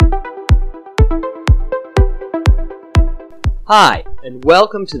Hi, and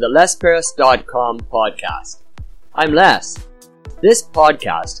welcome to the LesParis.com podcast. I'm Les. This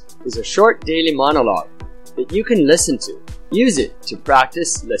podcast is a short daily monologue that you can listen to. Use it to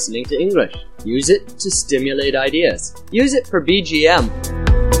practice listening to English. Use it to stimulate ideas. Use it for BGM.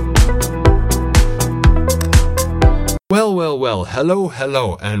 Well,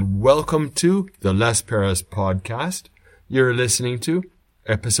 hello, and welcome to the Les Paris podcast. You're listening to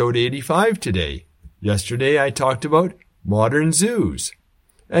episode 85 today. Yesterday I talked about modern zoos.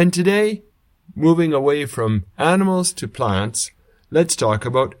 And today, moving away from animals to plants, let's talk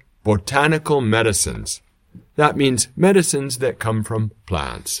about botanical medicines. That means medicines that come from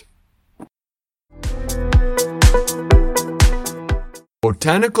plants.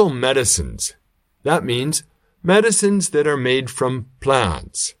 Botanical medicines. That means medicines that are made from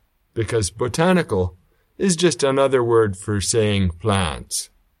plants, because botanical is just another word for saying plants.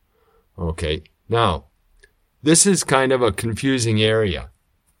 Okay, now, this is kind of a confusing area.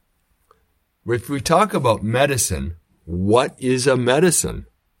 If we talk about medicine, what is a medicine?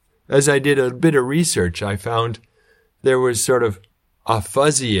 As I did a bit of research, I found there was sort of a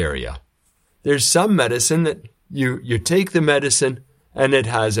fuzzy area. There's some medicine that you take the medicine and it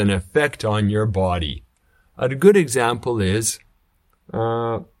has an effect on your body. A good example is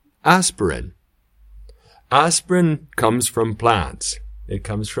aspirin. Aspirin comes from plants. It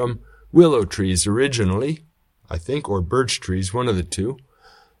comes from willow trees originally, I think, or birch trees, one of the two.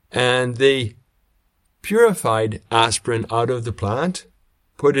 And they purified aspirin out of the plant,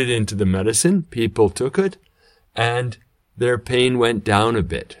 put it into the medicine. People took it, and their pain went down a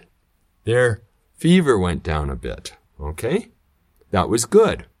bit. Their fever went down a bit. Okay? That was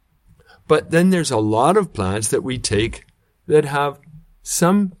good. But then there's a lot of plants that we take that have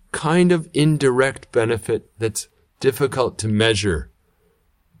some kind of indirect benefit that's difficult to measure.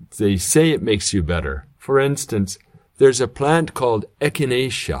 They say it makes you better. For instance, there's a plant called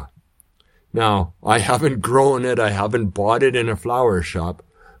Echinacea. Now, I haven't grown it, I haven't bought it in a flower shop,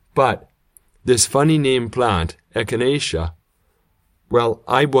 but this funny name plant, Echinacea, well,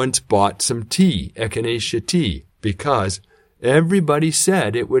 I once bought some tea, Echinacea tea, because everybody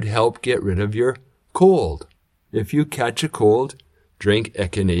said it would help get rid of your cold. If you catch a cold, drink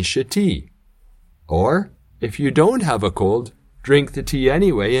Echinacea tea. Or, if you don't have a cold, drink the tea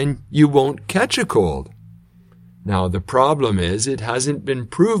anyway and you won't catch a cold. Now, the problem is it hasn't been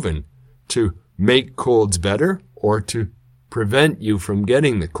proven to make colds better or to prevent you from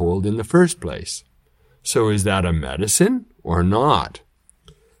getting the cold in the first place. So is that a medicine or not?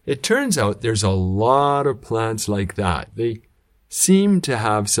 It turns out there's a lot of plants like that. They seem to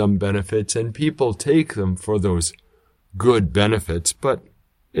have some benefits and people take them for those good benefits, but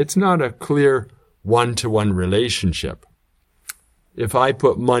it's not a clear one-to-one relationship. If I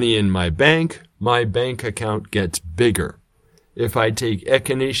put money in my bank account gets bigger. If I take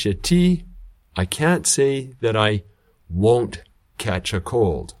Echinacea tea, I can't say that I won't catch a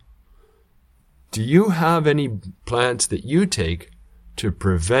cold. Do you have any plants that you take to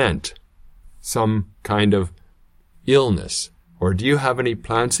prevent some kind of illness? Or do you have any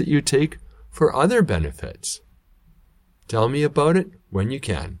plants that you take for other benefits? Tell me about it when you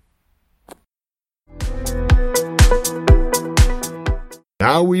can.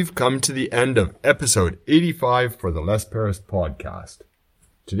 Now we've come to the end of episode 85 for the Les Paris podcast.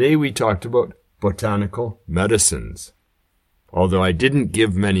 Today we talked about botanical medicines, although I didn't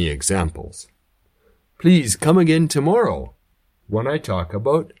give many examples. Please come again tomorrow when I talk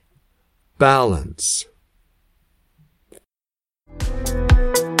about balance.